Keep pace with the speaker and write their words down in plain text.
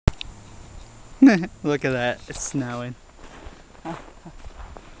Look at that, it's snowing.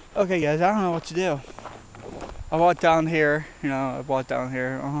 Okay guys, I don't know what to do. I walked down here,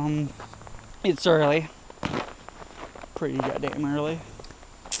 it's early. Pretty goddamn early.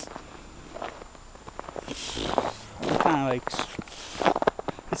 I'm kinda like,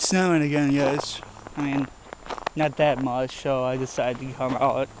 it's snowing again guys. I mean, not that much, so I decided to come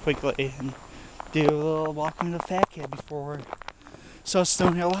out quickly and do a little walking to the Fat Kid before. So it's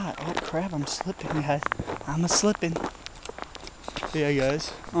snowing here a lot. Oh crap, I'm slipping guys. I'm slipping. Yeah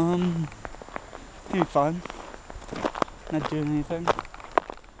guys, pretty fun. Not doing anything.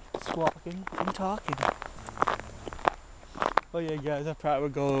 Just walking and talking. Well yeah guys, I probably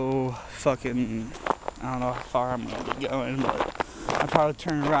would go fucking, I don't know how far I'm gonna be going, but I'll probably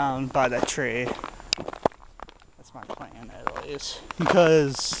turn around by that tree. That's my plan at least.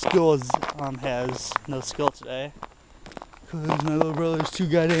 Because school has no school today. Because my little brother's too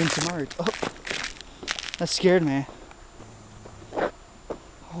goddamn smart. Oh, that scared me.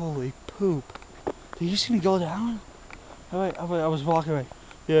 Holy poop. Did you see me go down? Oh, wait, I was walking away.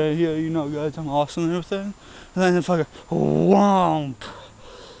 Yeah, you know guys, I'm awesome and everything. And then the fucker, whomp.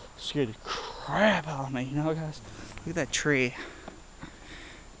 Scared the crap out of me, you know guys? Look at that tree.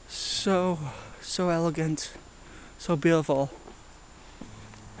 So elegant. So beautiful.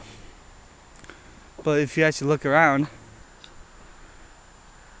 But if you actually look around,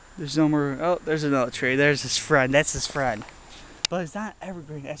 there's no more. Oh, there's another tree. There's his friend. That's his friend. But it's not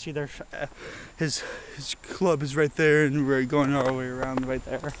evergreen. Actually, there's his club is right there, and we're going all the way around right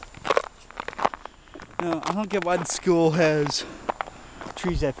there. Now, I don't get why the school has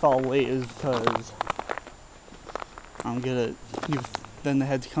trees that fall late. Is because I don't get it. Then they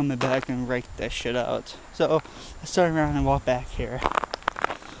had to come back and rake that shit out. So I started around and walked back here.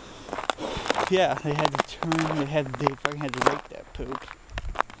 Yeah, they had to turn. They fucking had to rake that poop.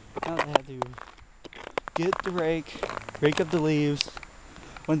 Now they had to get the rake up the leaves,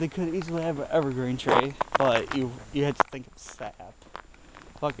 when they could easily have an evergreen tree, but you had to think of sap.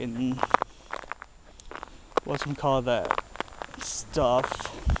 Fucking, whatchamacallit that stuff?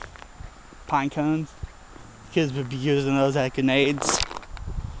 Pine cones? Kids would be using those as grenades.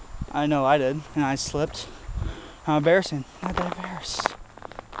 I know I did, and I slipped. How embarrassing. Not that embarrassed.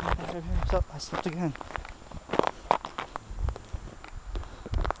 Oh, I slipped again.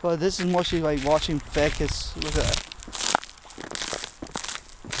 But this is mostly like watching Fat Kids. Look at that.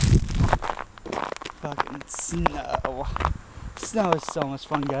 Fucking snow. Snow is so much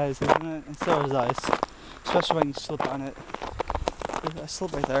fun, guys, isn't it? And so is ice. Especially when you slip on it. I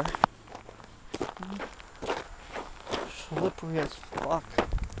slipped right there. Slippery as fuck.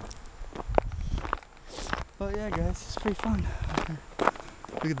 But yeah, guys, it's pretty fun.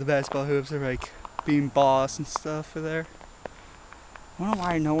 Look at the basketball hoops. They're like being boss and stuff over there. I don't know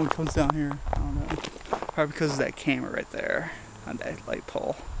why no one comes down here. I don't know. Probably because of that camera right there on that light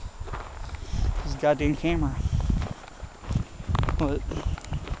pole. This goddamn camera. But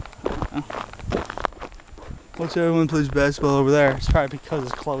what's everyone plays basketball over there? It's probably because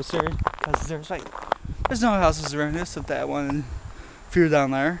it's closer. Because there's no houses around here except that one. And if you're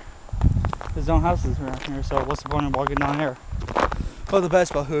down there, there's no houses around here. So what's the point of walking down here? Well, the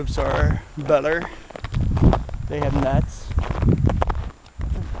basketball hoops are better. They have nets.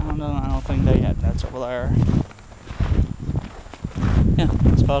 I don't think they have nets over there. Yeah,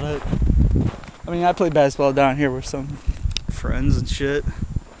 that's about it. I mean, I play basketball down here with some friends and shit.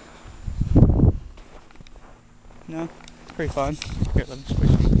 You know, it's pretty fun. Here, let me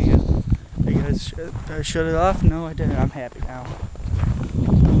switch it again. Hey guys, did I shut it off? No, I didn't. I'm happy now.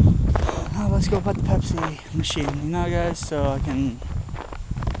 Now let's go put the Pepsi machine, you know guys, so I can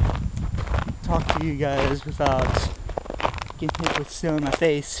talk to you guys without getting hit with snow in my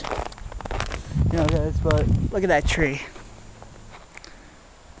face. You know guys, but look at that tree.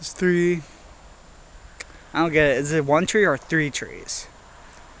 There's three. I don't get it. Is it one tree or three trees?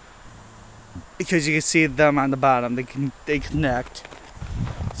 Because you can see them on the bottom. They connect.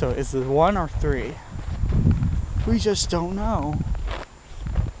 So is it one or three? We just don't know.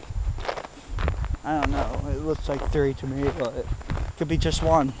 I don't know. It looks like three to me, but it could be just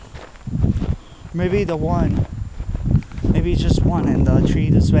one. Maybe the one. Maybe just one, and the tree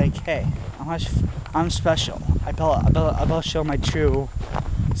is like, hey, I'm special. I better show my true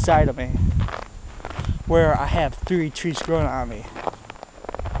side of me, where I have three trees growing on me.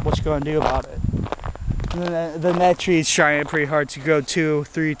 What you gonna do about it? And then that tree is trying pretty hard to grow 2,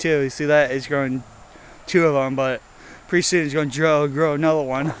 3, 2. You see that? It's growing 2 of them, but pretty soon it's gonna grow another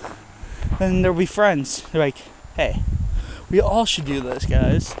one. Then there'll be friends. They're like, hey, we all should do this,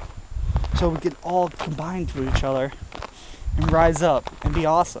 guys, so we can all combine to each other and rise up and be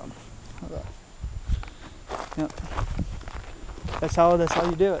awesome. Yep. That's how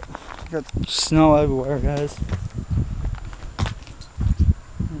you do it. You got snow everywhere, guys.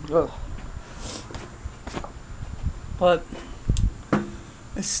 Ugh. But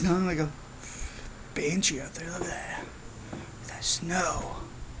it's snowing like a banshee out there. Look at that. Look at that snow.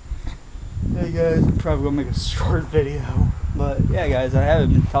 Hey guys, I'm probably gonna make a short video. But yeah, guys, I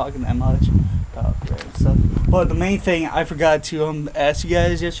haven't been talking that much about random stuff. But the main thing I forgot to ask you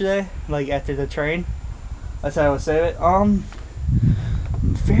guys yesterday, like after the train, that's how I would say it.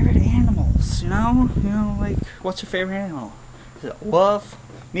 Favorite animals, you know, like what's your favorite animal? Is it a wolf?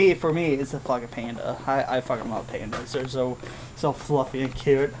 For me, it's a fucking panda. I fucking love pandas. They're so fluffy and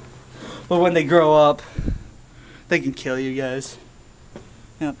cute. But when they grow up, they can kill you guys.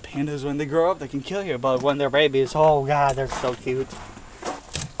 You know, pandas, when they grow up, they can kill you. But when they're babies, oh god, they're so cute.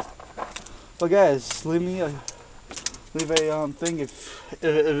 But guys, leave a thing if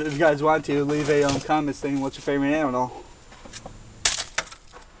you guys want to. Leave a comment saying what's your favorite animal.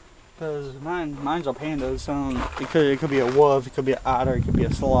 Because mine's are pandas. It could be a wolf, it could be an otter, it could be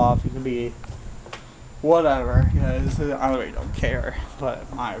a sloth, it could be whatever. Guys, I really don't care.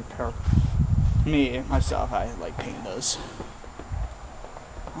 But myself, I like pandas.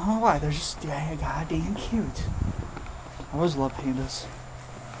 I don't know why, they're just goddamn cute. I always love pandas.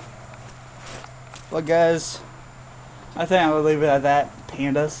 Well guys, I think I would leave it at that,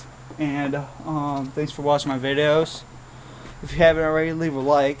 pandas. And thanks for watching my videos. If you haven't already, leave a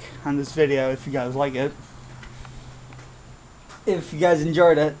like on this video if you guys like it. If you guys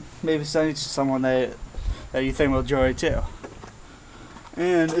enjoyed it, maybe send it to someone that you think will enjoy it too.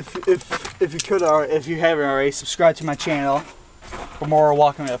 And if you haven't already, subscribe to my channel for more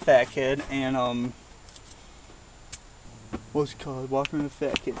Walking with a Fat Kid and what's it called? Walking with a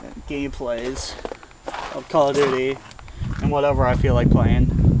Fat Kid gameplays of Call of Duty and whatever I feel like playing.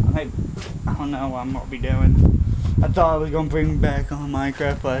 I don't know what I'm gonna be doing. I thought I was gonna bring back on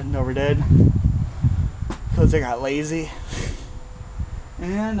Minecraft, but never did because I got lazy.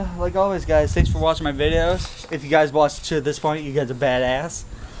 And like always, guys, thanks for watching my videos. If you guys watched to this point, you guys are badass.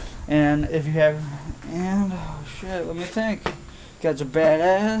 And if you have, oh shit, let me think. You guys are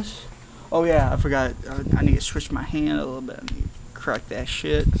badass. Oh yeah, I forgot. I need to switch my hand a little bit. I need to crack that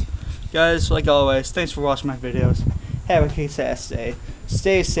shit. Guys, like always, thanks for watching my videos. Have a kick-ass day.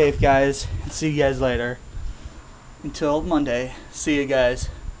 Stay safe, guys. And see you guys later. Until Monday, see you guys,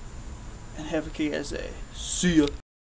 and have a kick-ass day. See ya.